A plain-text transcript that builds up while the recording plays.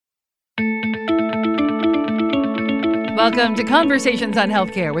Welcome to Conversations on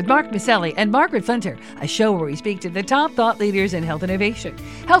Healthcare with Mark Masselli and Margaret Flinter, a show where we speak to the top thought leaders in health innovation,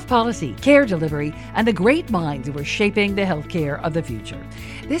 health policy, care delivery, and the great minds who are shaping the healthcare of the future.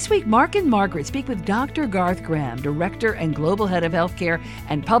 This week, Mark and Margaret speak with Dr. Garth Graham, Director and Global Head of Healthcare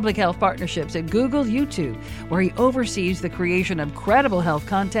and Public Health Partnerships at Google YouTube, where he oversees the creation of credible health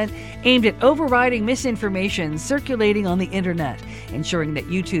content aimed at overriding misinformation circulating on the internet, ensuring that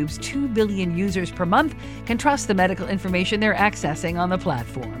YouTube's 2 billion users per month can trust the medical information they're accessing on the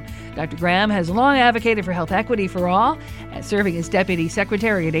platform. Dr. Graham has long advocated for health equity for all, and serving as Deputy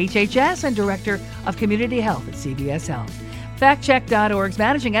Secretary at HHS and Director of Community Health at CVS Health. FactCheck.org's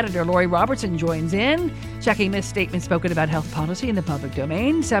managing editor Lori Robertson joins in, checking misstatements spoken about health policy in the public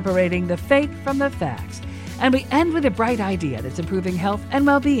domain, separating the fake from the facts. And we end with a bright idea that's improving health and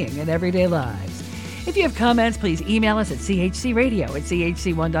well-being in everyday lives. If you have comments, please email us at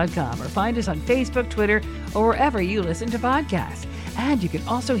chcradio@chc1.com or find us on Facebook, Twitter, or wherever you listen to podcasts. And you can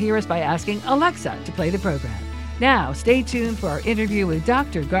also hear us by asking Alexa to play the program. Now, stay tuned for our interview with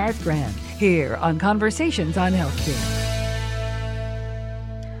Dr. Garth Graham here on Conversations on Healthcare.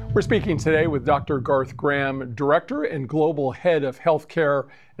 We're speaking today with Dr. Garth Graham, Director and Global Head of Healthcare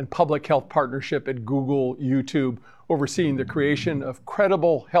and Public Health Partnership at Google YouTube, overseeing the creation of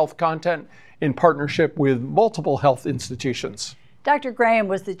credible health content in partnership with multiple health institutions. Dr. Graham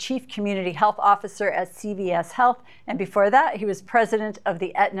was the Chief Community Health Officer at CVS Health, and before that, he was President of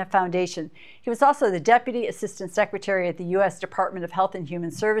the Aetna Foundation. He was also the Deputy Assistant Secretary at the U.S. Department of Health and Human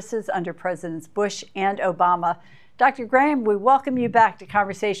Services under Presidents Bush and Obama. Dr. Graham, we welcome you back to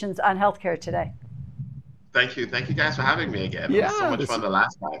Conversations on Healthcare today. Thank you. Thank you guys for having me again. It was so much fun the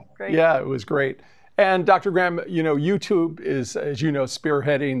last time. Great. Yeah, it was great. And Dr. Graham, YouTube is, as you know,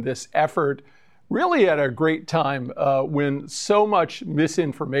 spearheading this effort really at a great time when so much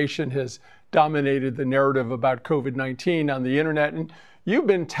misinformation has dominated the narrative about COVID-19 on the internet. And you've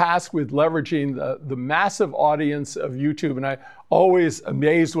been tasked with leveraging the massive audience of YouTube. And I always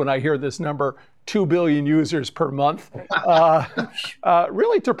amazed when I hear this number, 2 billion users per month,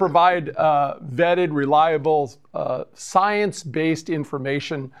 really to provide vetted, reliable, science-based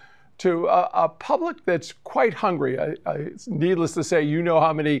information to a public that's quite hungry. It's needless to say, you know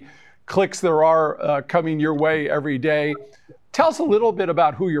how many clicks there are coming your way every day. Tell us a little bit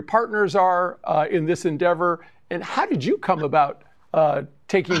about who your partners are in this endeavor, and how did you come about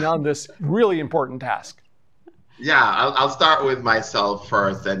taking on this really important task? Yeah, I'll start with myself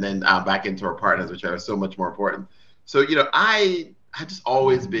first and then back into our partners, which are so much more important. So, I have just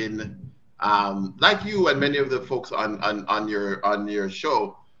always been, like you and many of the folks on your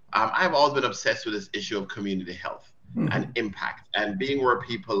show, I've always been obsessed with this issue of community health and impact and being where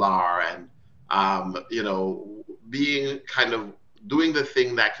people are and, being kind of doing the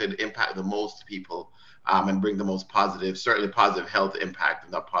thing that could impact the most people and bring the most positive, certainly positive health impact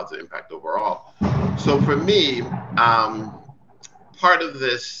and not positive impact overall. So for me, part of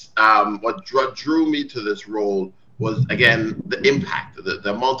this, what drew me to this role was, again, the impact, the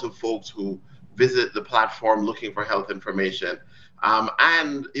amount of folks who visit the platform looking for health information,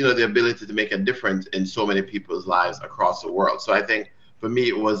 and the ability to make a difference in so many people's lives across the world. So I think for me,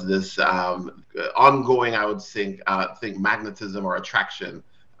 it was this ongoing, I would think magnetism or attraction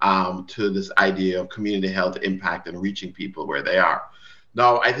to this idea of community health impact and reaching people where they are.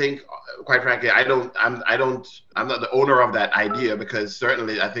 Now, I think, quite frankly, I'm not the owner of that idea, because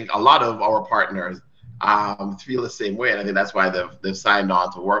certainly I think a lot of our partners feel the same way, and I think that's why they've signed on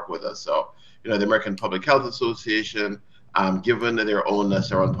to work with us. So, the American Public Health Association, given their own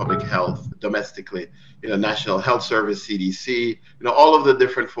public health domestically, National Health Service, CDC, all of the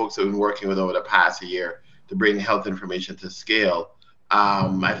different folks that we've been working with over the past year to bring health information to scale,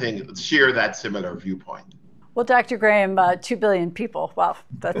 I think share that similar viewpoint. Well, Dr. Graham, 2 billion people. Wow,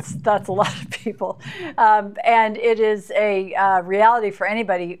 that's a lot of people. And it is a reality for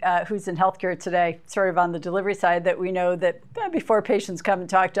anybody who's in healthcare today, sort of on the delivery side, that we know that before patients come and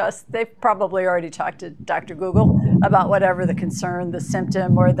talk to us, they've probably already talked to Dr. Google about whatever the concern, the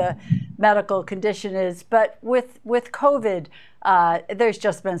symptom, or the medical condition is. But with COVID, there's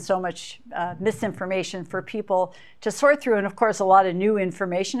just been so much misinformation for people to sort through, and of course a lot of new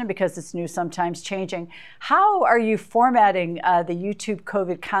information, and because it's new, sometimes changing. How are you formatting the YouTube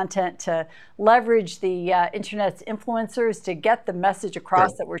COVID content to leverage the internet's influencers to get the message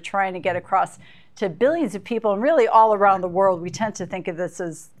across that we're trying to get across to billions of people, and really all around the world? We tend to think of this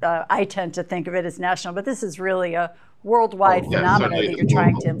as, I tend to think of it as national, but this is really a worldwide phenomenon that you're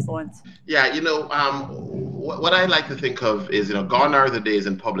trying to influence. Yeah, what I like to think of is, gone are the days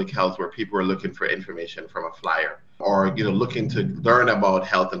in public health where people are looking for information from a flyer or, looking to learn about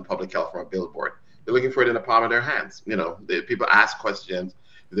health and public health from a billboard. They're looking for it in the palm of their hands. People ask questions.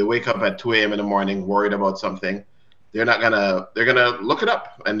 If they wake up at 2 a.m. in the morning worried about something, they're gonna look it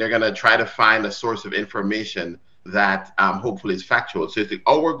up, and they're gonna try to find a source of information that hopefully is factual. So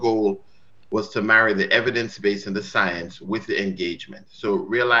our goal was to marry the evidence-based and the science with the engagement. So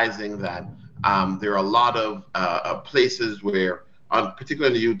realizing that there are a lot of places where,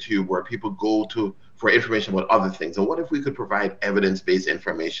 particularly on YouTube, where people go to for information about other things. And what if we could provide evidence-based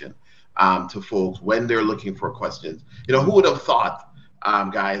information to folks when they're looking for questions? Who would have thought,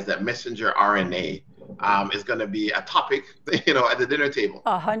 guys, that messenger RNA is going to be a topic, at the dinner table?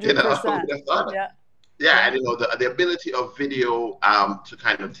 100%. Yeah. Yeah, and the ability of video to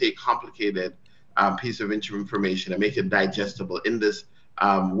kind of take complicated piece of information and make it digestible in this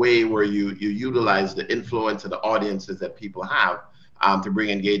way where you utilize the influence of the audiences that people have to bring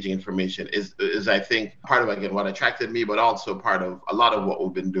engaging information is I think part of, again, what attracted me, but also part of a lot of what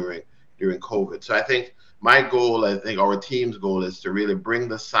we've been doing during COVID. So I think my goal, I think our team's goal, is to really bring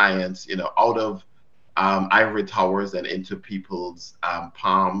the science, out of ivory towers and into people's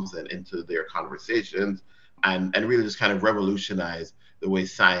palms and into their conversations, and really just kind of revolutionize the way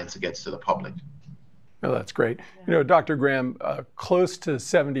science gets to the public. Oh, that's great. Dr. Graham, close to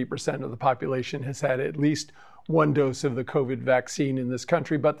 70% of the population has had at least one dose of the COVID vaccine in this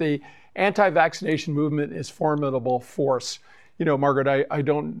country, but the anti-vaccination movement is formidable force. Margaret, I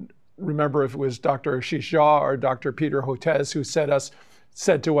don't remember if it was Dr. Ashish Jha or Dr. Peter Hotez who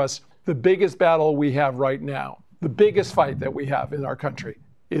said to us, the biggest battle we have right now, the biggest fight that we have in our country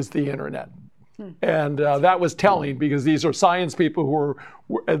is the internet. And that was telling, because these are science people who are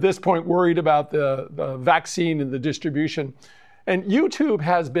at this point worried about the vaccine and the distribution. And YouTube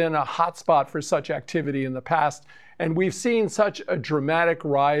has been a hotspot for such activity in the past. And we've seen such a dramatic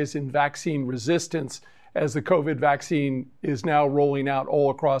rise in vaccine resistance as the COVID vaccine is now rolling out all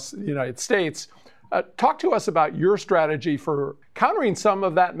across the United States. Talk to us about your strategy for countering some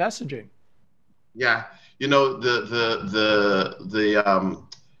of that messaging. Yeah, the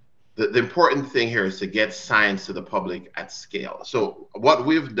important thing here is to get science to the public at scale. So what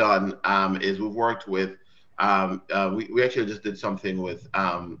we've done is we've worked with, we actually just did something with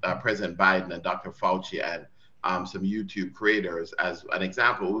President Biden and Dr. Fauci and some YouTube creators as an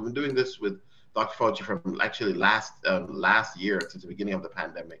example. We've been doing this with Dr. Fauci from actually last year, since the beginning of the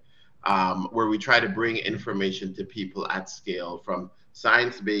pandemic, where we try to bring information to people at scale from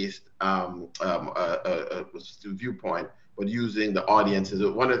science-based viewpoint, but using the audiences.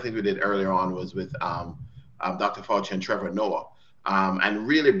 One of the things we did earlier on was with Dr. Fauci and Trevor Noah, and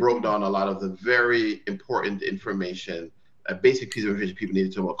really broke down a lot of the very important information, a basic piece of information people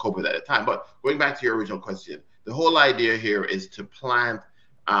needed to know about COVID at the time. But going back to your original question, the whole idea here is to plant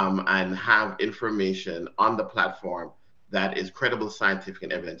and have information on the platform that is credible, scientific,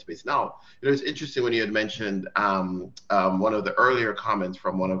 and evidence-based. Now, it's interesting when you had mentioned one of the earlier comments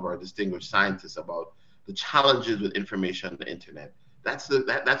from one of our distinguished scientists about the challenges with information on the internet. That's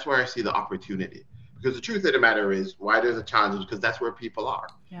where I see the opportunity. Because the truth of the matter is, why there's a challenge is because that's where people are.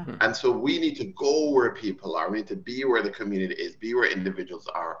 Yeah. And so we need to go where people are. We need to be where the community is, be where individuals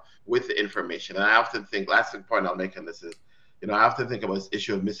are with the information. And I often think, last point I'll make on this is, I often think about this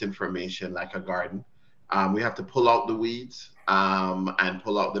issue of misinformation like a garden. We have to pull out the weeds and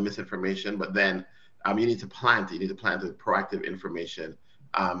pull out the misinformation, but then you need to plant it. You need to plant with proactive information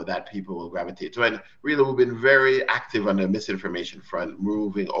that people will gravitate to. And really, we've been very active on the misinformation front,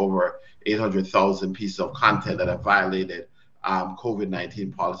 moving over 800,000 pieces of content that have violated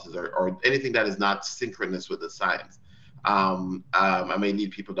COVID-19 policies or anything that is not synchronous with the science. I may lead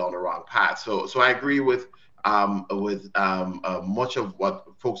people down the wrong path. So I agree with much of what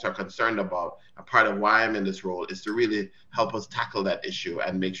folks are concerned about. A part of why I'm in this role is to really help us tackle that issue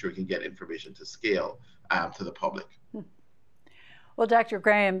and make sure we can get information to scale to the public. Well, Dr.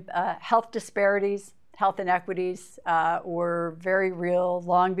 Graham, health disparities, health inequities were very real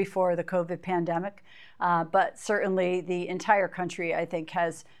long before the COVID pandemic, but certainly the entire country, I think,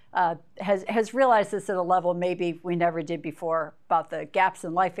 has realized this at a level maybe we never did before, about the gaps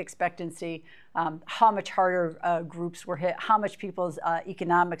in life expectancy, how much harder groups were hit, how much people's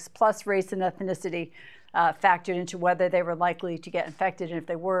economics plus race and ethnicity factored into whether they were likely to get infected, and if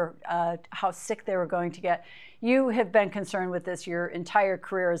they were, how sick they were going to get. You have been concerned with this your entire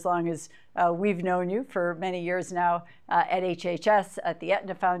career, as long as we've known you for many years now at HHS, at the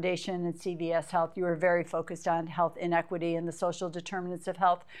Aetna Foundation, and CVS Health. You are very focused on health inequity and the social determinants of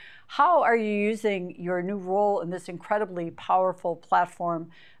health. How are you using your new role in this incredibly powerful platform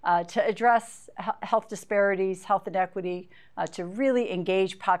to address health disparities, health inequity, to really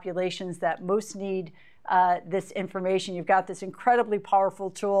engage populations that most need this information? You've got this incredibly powerful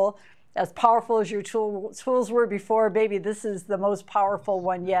tool. as powerful as your tools were before, baby, this is the most powerful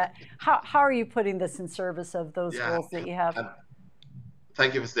one yet. How are you putting this in service of those goals that you have?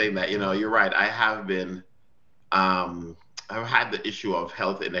 Thank you for saying that. You're right. I have been, I've had the issue of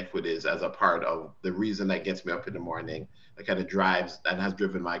health inequities as a part of the reason that gets me up in the morning, that kind of drives and has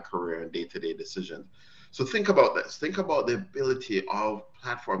driven my career and day-to-day decisions. So think about this. Think about the ability of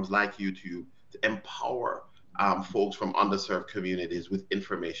platforms like YouTube to empower folks from underserved communities with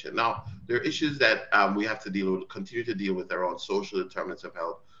information. Now, there are issues that we have to continue to deal with around social determinants of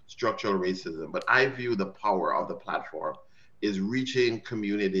health, structural racism. But I view the power of the platform is reaching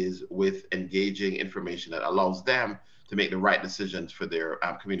communities with engaging information that allows them to make the right decisions for their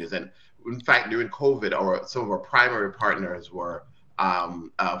communities. And in fact, during COVID, some of our primary partners were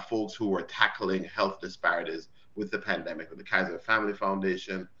folks who were tackling health disparities with the pandemic, with the Kaiser Family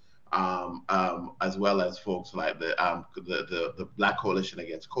Foundation, as well as folks like the Black Coalition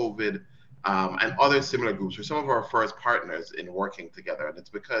Against COVID, and other similar groups were some of our first partners in working together. And it's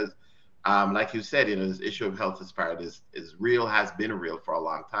because, like you said, this issue of health disparities is real, has been real for a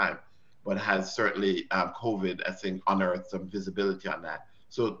long time, but has certainly COVID, I think, unearthed some visibility on that.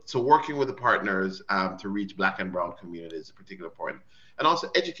 So working with the partners to reach Black and Brown communities is particularly important. And also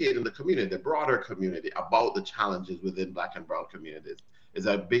educating the community, the broader community, about the challenges within Black and Brown communities is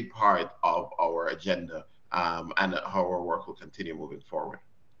a big part of our agenda, and how our work will continue moving forward.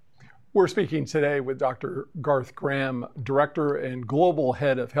 We're speaking today with Dr. Garth Graham, Director and Global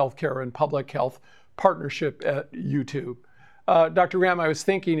Head of Healthcare and Public Health Partnership at YouTube. Dr. Graham, I was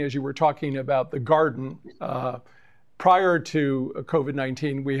thinking as you were talking about the garden, prior to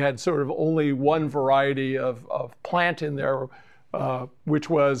COVID-19, we had sort of only one variety of plant in there, which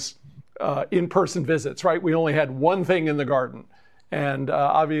was in-person visits, right? We only had one thing in the garden. And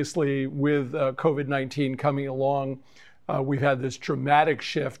obviously with COVID-19 coming along, we've had this dramatic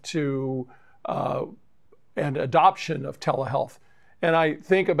shift to and adoption of telehealth. And I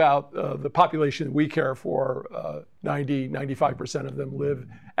think about the population that we care for, 95% of them live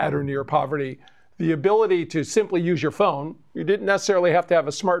at or near poverty. The ability to simply use your phone, you didn't necessarily have to have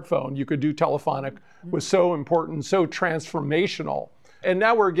a smartphone, you could do telephonic, was so important, so transformational. And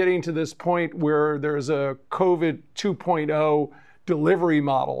now we're getting to this point where there's a COVID 2.0 delivery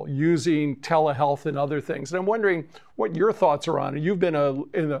model using telehealth and other things. And I'm wondering what your thoughts are on it. You've been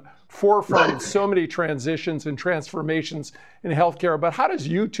in the forefront of so many transitions and transformations in healthcare, but how does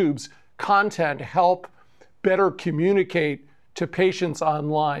YouTube's content help better communicate to patients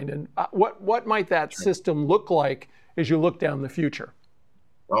online? And what might that system look like as you look down the future?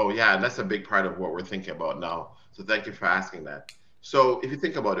 Oh yeah, that's a big part of what we're thinking about now. So thank you for asking that. So if you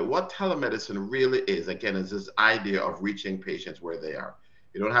think about it, what telemedicine really is, again, is this idea of reaching patients where they are.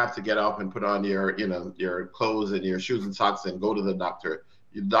 You don't have to get up and put on your clothes and your shoes and socks and go to the doctor.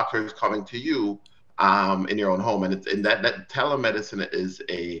 Your doctor is coming to you in your own home. And that telemedicine is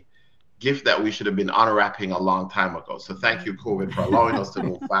a gift that we should have been unwrapping a long time ago. So thank you, COVID, for allowing us to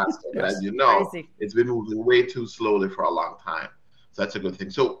move faster. But as you know, it's been moving way too slowly for a long time. So that's a good thing.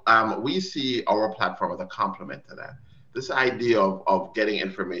 So we see our platform as a complement to that. This idea of getting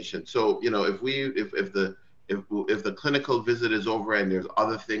information. So, if the clinical visit is over and there's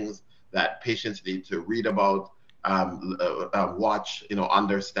other things that patients need to read about, watch,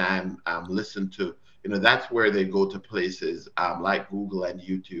 understand, listen to, that's where they go to places like Google and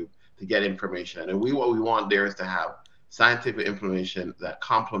YouTube to get information. And what we want there is to have scientific information that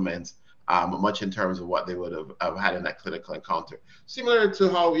complements much in terms of what they would have had in that clinical encounter. Similar to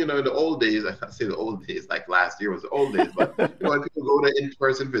how, in the old days, I say the old days, like last year was the old days, but when people go to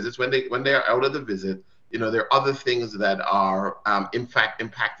in-person visits, when they're out of the visit, there are other things that are in fact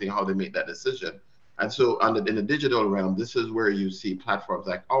impacting how they make that decision. And so in the digital realm, this is where you see platforms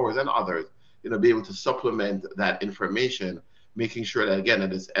like ours and others, be able to supplement that information, making sure that, again,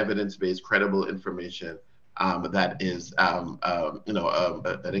 it is evidence-based, credible information that is,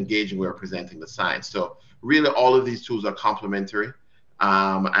 that engaging where we're presenting the science. So really all of these tools are complementary.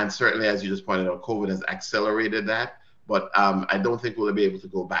 And certainly, as you just pointed out, COVID has accelerated that. But I don't think we'll be able to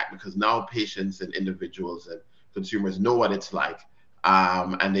go back, because now patients and individuals and consumers know what it's like,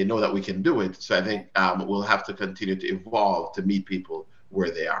 and they know that we can do it. So I think we'll have to continue to evolve to meet people where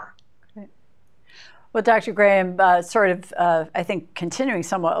they are. Well, Dr. Graham, I think continuing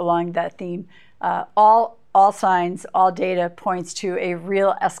somewhat along that theme, all signs, all data points to a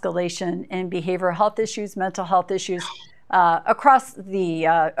real escalation in behavioral health issues, mental health issues across the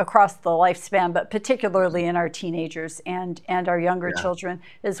lifespan, but particularly in our teenagers and our younger children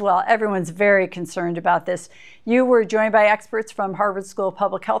as well. Everyone's very concerned about this. You were joined by experts from Harvard School of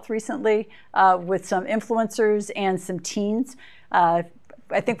Public Health recently with some influencers and some teens.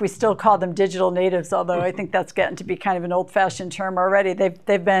 I think we still call them digital natives, although I think that's getting to be kind of an old-fashioned term already.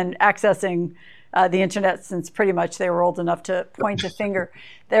 They've been accessing the internet since pretty much they were old enough to point a finger.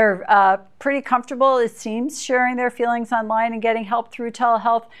 They're pretty comfortable, it seems, sharing their feelings online and getting help through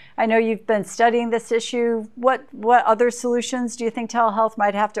telehealth. I know you've been studying this issue. What other solutions do you think telehealth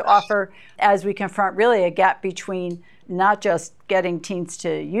might have to offer as we confront really a gap between not just getting teens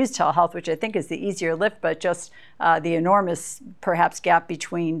to use telehealth, which I think is the easier lift, but just the enormous, perhaps, gap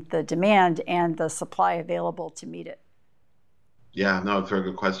between the demand and the supply available to meet it? Yeah, no, it's a very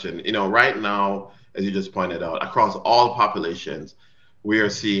good question. Right now, as you just pointed out, across all populations, we are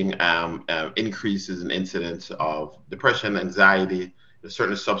seeing increases in incidence of depression, anxiety,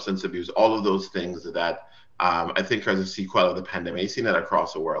 certain substance abuse, all of those things that I think are the sequel of the pandemic. You've seen that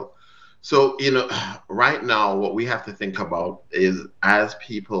across the world. So, right now, what we have to think about is, as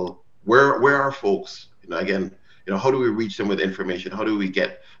people, where are folks? Again, how do we reach them with information? How do we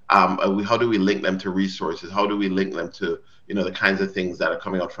get, how do we link them to resources? How do we link them to, the kinds of things that are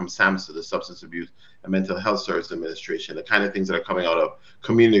coming out from SAMHSA, the Substance Abuse and Mental Health Service Administration, the kind of things that are coming out of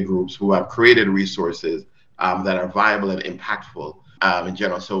community groups who have created resources that are viable and impactful in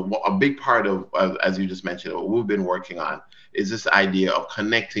general. So a big part of, as you just mentioned, what we've been working on is this idea of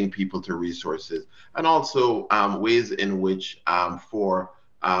connecting people to resources, and also ways in which for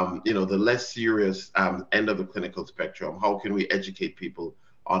the less serious end of the clinical spectrum, how can we educate people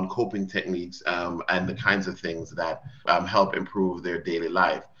on coping techniques and the kinds of things that help improve their daily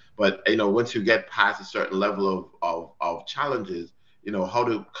life. But once you get past a certain level of challenges, how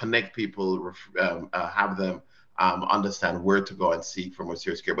to connect people, have them understand where to go and seek for more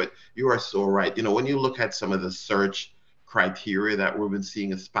serious care. But you are so right. When you look at some of the search criteria that we've been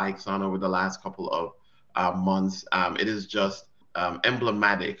seeing spikes on over the last couple of months, it is just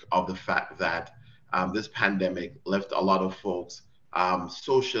emblematic of the fact that this pandemic left a lot of folks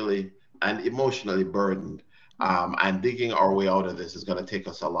socially and emotionally burdened. And digging our way out of this is going to take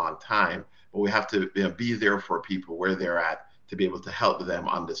us a long time, but we have to be there for people where they're at to be able to help them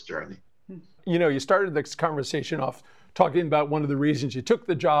on this journey. You started this conversation off talking about one of the reasons you took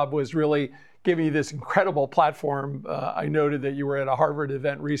the job was really giving you this incredible platform. I noted that you were at a Harvard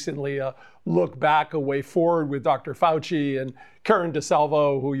event recently, Look Back, A Way Forward with Dr. Fauci and Karen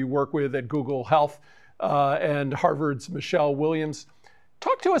DeSalvo, who you work with at Google Health, and Harvard's Michelle Williams.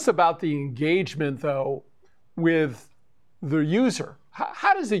 Talk to us about the engagement, though, with the user.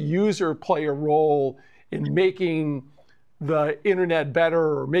 How does the user play a role in making the internet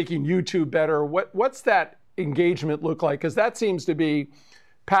better or making YouTube better? What's that engagement look like? Because that seems to be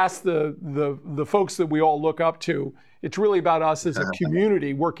past the folks that we all look up to. It's really about us as a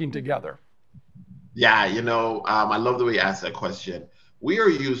community working together. Yeah, I love the way you asked that question. We are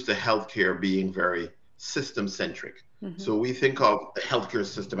used to healthcare being very system-centric. Mm-hmm. So we think of the healthcare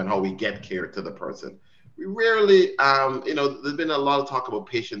system and how we get care to the person. We rarely, there's been a lot of talk about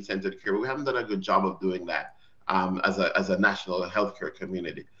patient-centered care, but we haven't done a good job of doing that as a national healthcare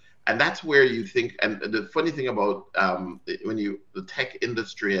community. And that's where you think, and the funny thing about the tech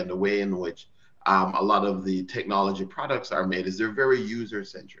industry and the way in which a lot of the technology products are made is they're very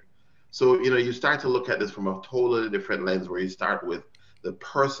user-centric. So, you start to look at this from a totally different lens, where you start with the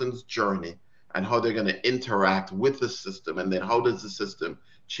person's journey and how they're going to interact with the system. And then how does the system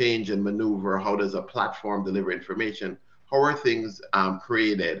change and maneuver? How does a platform deliver information? How are things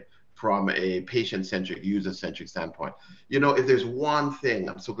created from a patient-centric, user-centric standpoint? If there's one thing,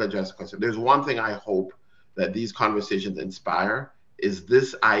 I'm so glad you asked the question. There's one thing I hope that these conversations inspire, is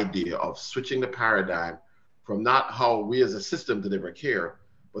this idea of switching the paradigm from not how we as a system deliver care,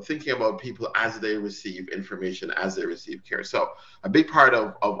 but thinking about people as they receive information, as they receive care. So a big part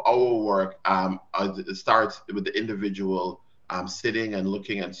of our work starts with the individual sitting and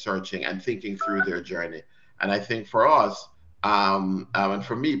looking and searching and thinking through their journey. And I think for us, and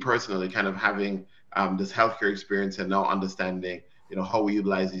for me personally, kind of having this healthcare experience and now understanding, how we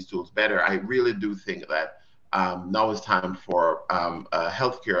utilize these tools better, I really do think that now is time for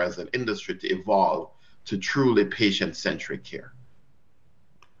healthcare as an industry to evolve to truly patient-centric care.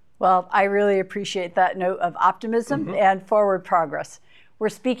 Well, I really appreciate that note of optimism and forward progress. We're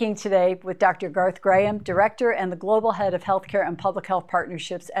speaking today with Dr. Garth Graham, Director and the Global Head of Healthcare and Public Health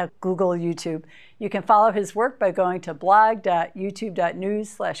Partnerships at Google YouTube. You can follow his work by going to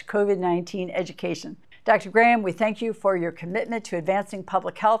blog.youtube.news/COVID-19 education. Dr. Graham, we thank you for your commitment to advancing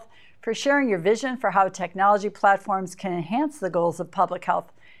public health, for sharing your vision for how technology platforms can enhance the goals of public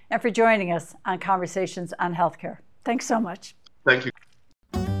health, and for joining us on Conversations on Healthcare. Thanks so much. Thank you.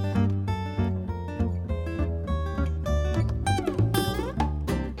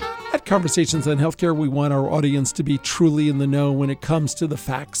 At Conversations on Healthcare, we want our audience to be truly in the know when it comes to the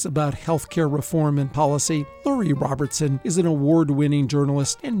facts about healthcare reform and policy. Lori Robertson is an award-winning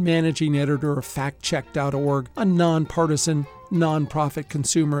journalist and managing editor of factcheck.org, a nonpartisan, nonprofit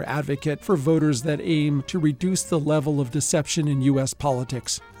consumer advocate for voters that aim to reduce the level of deception in U.S.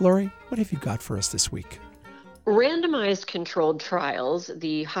 politics. Lori, what have you got for us this week? Randomized controlled trials,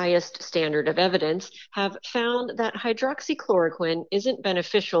 the highest standard of evidence, have found that hydroxychloroquine isn't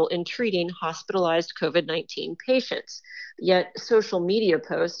beneficial in treating hospitalized COVID-19 patients. Yet social media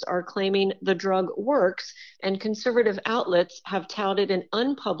posts are claiming the drug works, and conservative outlets have touted an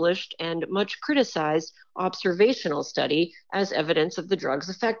unpublished and much criticized observational study as evidence of the drug's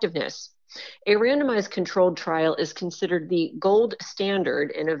effectiveness. A randomized controlled trial is considered the gold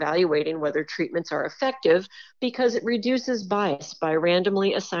standard in evaluating whether treatments are effective because it reduces bias by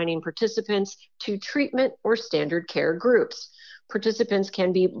randomly assigning participants to treatment or standard care groups. Participants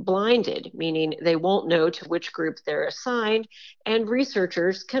can be blinded, meaning they won't know to which group they're assigned, and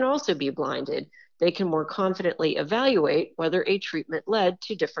researchers can also be blinded. They can more confidently evaluate whether a treatment led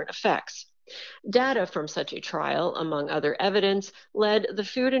to different effects. Data from such a trial, among other evidence, led the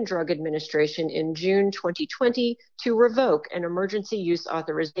Food and Drug Administration in June 2020 to revoke an emergency use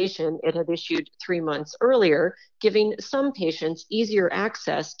authorization it had issued 3 months earlier, giving some patients easier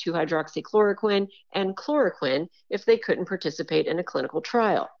access to hydroxychloroquine and chloroquine if they couldn't participate in a clinical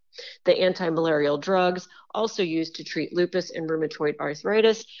trial. The anti-malarial drugs, also used to treat lupus and rheumatoid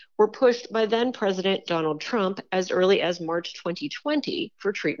arthritis, were pushed by then-President Donald Trump as early as March 2020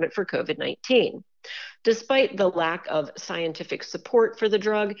 for treatment for COVID-19. Despite the lack of scientific support for the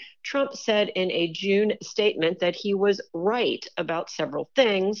drug, Trump said in a June statement that he was right about several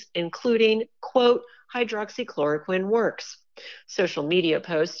things, including, quote, hydroxychloroquine works. Social media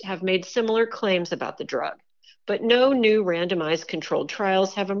posts have made similar claims about the drug, but no new randomized controlled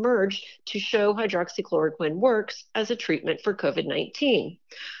trials have emerged to show hydroxychloroquine works as a treatment for COVID-19.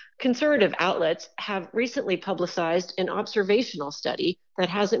 Conservative outlets have recently publicized an observational study that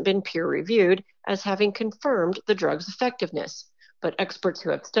hasn't been peer-reviewed as having confirmed the drug's effectiveness. But experts who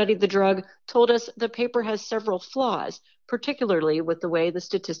have studied the drug told us the paper has several flaws, particularly with the way the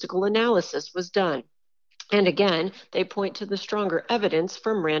statistical analysis was done. And again, they point to the stronger evidence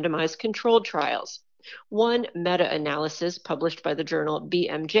from randomized controlled trials. One meta-analysis published by the journal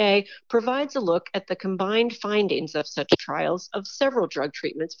BMJ provides a look at the combined findings of such trials of several drug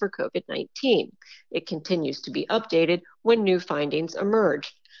treatments for COVID-19. It continues to be updated when new findings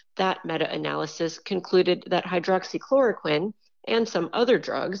emerge. That meta-analysis concluded that hydroxychloroquine and some other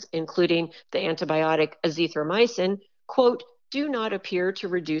drugs, including the antibiotic azithromycin, quote, do not appear to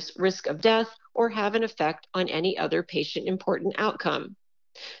reduce risk of death or have an effect on any other patient-important outcome.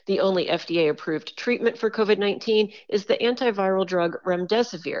 The only FDA-approved treatment for COVID-19 is the antiviral drug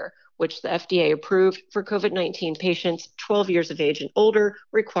remdesivir, which the FDA approved for COVID-19 patients 12 years of age and older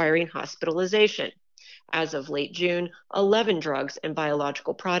requiring hospitalization. As of late June, 11 drugs and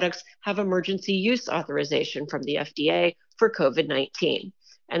biological products have emergency use authorization from the FDA for COVID-19.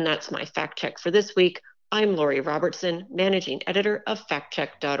 And that's my fact check for this week. I'm Lori Robertson, managing editor of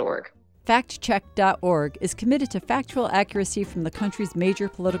factcheck.org. FactCheck.org is committed to factual accuracy from the country's major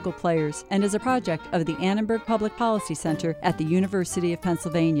political players and is a project of the Annenberg Public Policy Center at the University of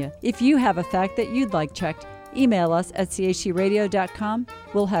Pennsylvania. If you have a fact that you'd like checked, email us at chcradio.com.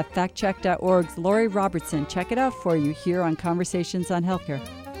 We'll have FactCheck.org's Lori Robertson check it out for you here on Conversations on Healthcare.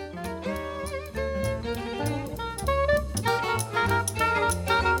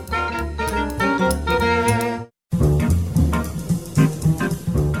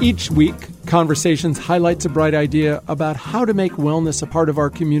 Each week, Conversations highlights a bright idea about how to make wellness a part of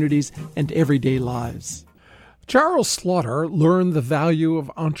our communities and everyday lives. Charles Slaughter learned the value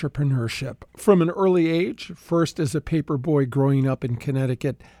of entrepreneurship from an early age, first as a paper boy growing up in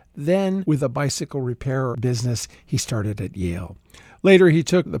Connecticut, then with a bicycle repair business he started at Yale. Later, he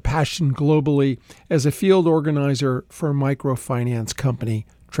took the passion globally as a field organizer for a microfinance company,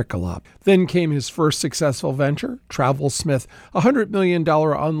 Trickle Up. Then came his first successful venture, TravelSmith, a $100 million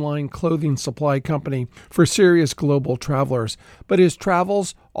online clothing supply company for serious global travelers. But his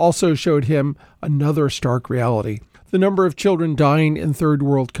travels also showed him another stark reality: the number of children dying in third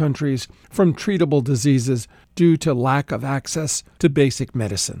world countries from treatable diseases due to lack of access to basic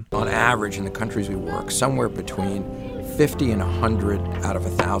medicine. On average, in the countries we work, somewhere between 50 and 100 out of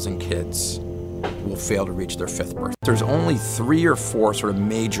 1,000 kids will fail to reach their 5th birth. There's only 3 or 4 sort of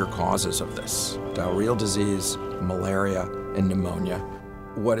major causes of this: diarrheal disease, malaria, and pneumonia.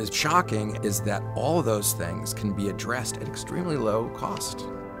 What is shocking is that all of those things can be addressed at extremely low cost.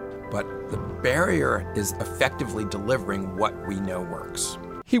 But the barrier is effectively delivering what we know works.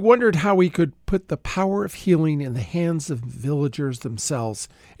 He wondered how he could put the power of healing in the hands of villagers themselves,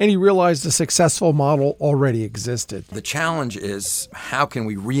 and he realized a successful model already existed. The challenge is, how can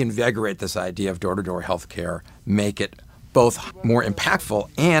we reinvigorate this idea of door-to-door healthcare, make it both more impactful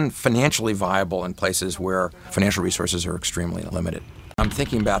and financially viable in places where financial resources are extremely limited? I'm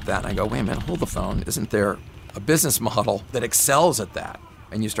thinking about that and I go, wait a minute, hold the phone. Isn't there a business model that excels at that?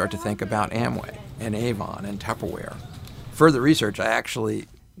 And you start to think about Amway and Avon and Tupperware. Further research, I actually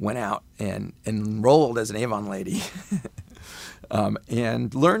went out and enrolled as an Avon lady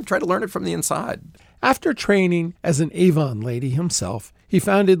and tried to learn it from the inside. After training as an Avon lady himself, he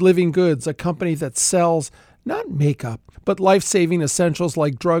founded Living Goods, a company that sells not makeup, but life-saving essentials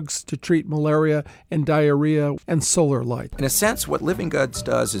like drugs to treat malaria and diarrhea and solar light. In a sense, what Living Goods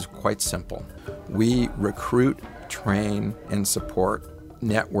does is quite simple. We recruit, train, and support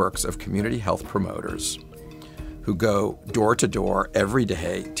networks of community health promoters who go door to door every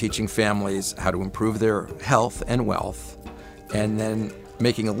day, teaching families how to improve their health and wealth, and then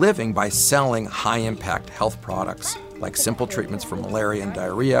making a living by selling high-impact health products like simple treatments for malaria and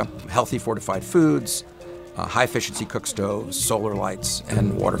diarrhea, healthy fortified foods, high-efficiency cook stoves, solar lights,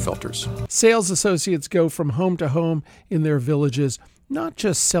 and water filters. Sales associates go from home to home in their villages, not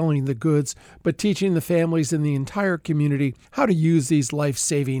just selling the goods, but teaching the families in the entire community how to use these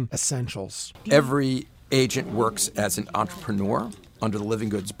life-saving essentials. Every agent works as an entrepreneur under the Living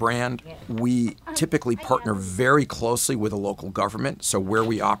Goods brand. We typically partner very closely with a local government. So where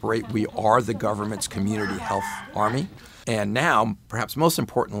we operate, we are the government's community health army. And now, perhaps most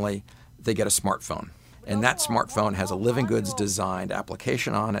importantly, they get a smartphone. And that smartphone has a Living Goods designed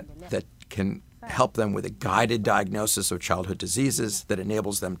application on it that can help them with a guided diagnosis of childhood diseases, that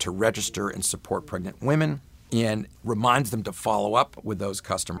enables them to register and support pregnant women, and reminds them to follow up with those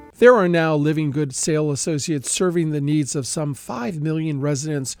customers. There are now Living Goods sales associates serving the needs of some 5 million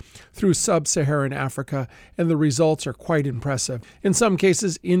residents through sub-Saharan Africa, and the results are quite impressive. In some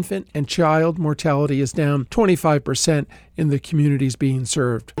cases, infant and child mortality is down 25% in the communities being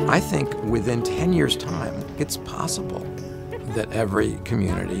served. I think within 10 years' time, it's possible that every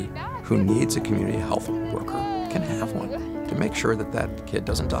community who needs a community health worker can have one, to make sure that that kid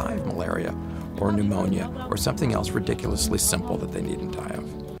doesn't die of malaria or pneumonia or something else ridiculously simple that they needn't die of.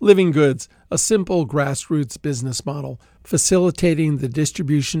 Living Goods, a simple grassroots business model facilitating the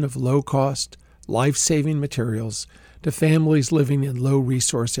distribution of low-cost, life-saving materials to families living in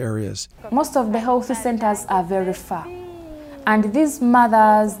low-resource areas. Most of the health centers are very far, and these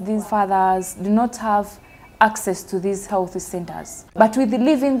mothers, these fathers do not have access to these health centers. But with the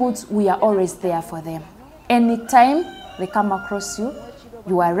Living Goods, we are always there for them. Anytime they come across you,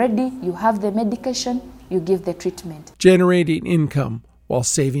 you are ready, you have the medication, you give the treatment. Generating income while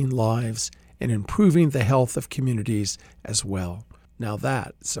saving lives and improving the health of communities as well. Now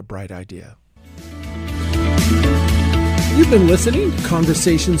that's a bright idea. You've been listening to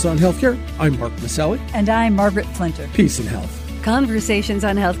Conversations on Healthcare. I'm Mark Masselli. And I'm Margaret Flinter. Peace and health. Conversations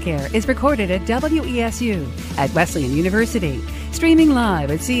on Healthcare is recorded at WESU at Wesleyan University, streaming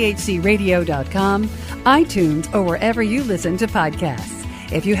live at chcradio.com, iTunes, or wherever you listen to podcasts.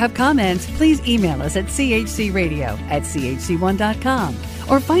 If you have comments, please email us at chcradio@chc1.com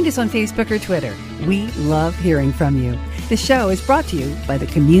or find us on Facebook or Twitter. We love hearing from you. The show is brought to you by the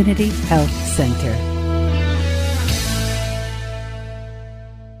Community Health Center.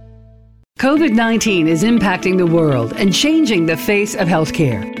 COVID-19 is impacting the world and changing the face of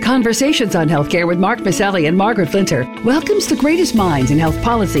healthcare. Conversations on Healthcare with Mark Masselli and Margaret Flinter welcomes the greatest minds in health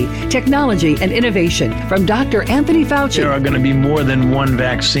policy, technology, and innovation from Dr. Anthony Fauci. There are going to be more than one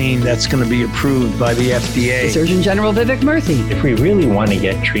vaccine that's going to be approved by the FDA. Surgeon General Vivek Murthy. If we really want to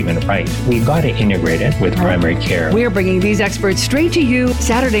get treatment right, we've got to integrate it with primary care. We're bringing these experts straight to you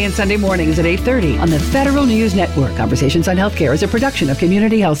Saturday and Sunday mornings at 8:30 on the Federal News Network. Conversations on Healthcare is a production of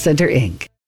Community Health Center, Inc.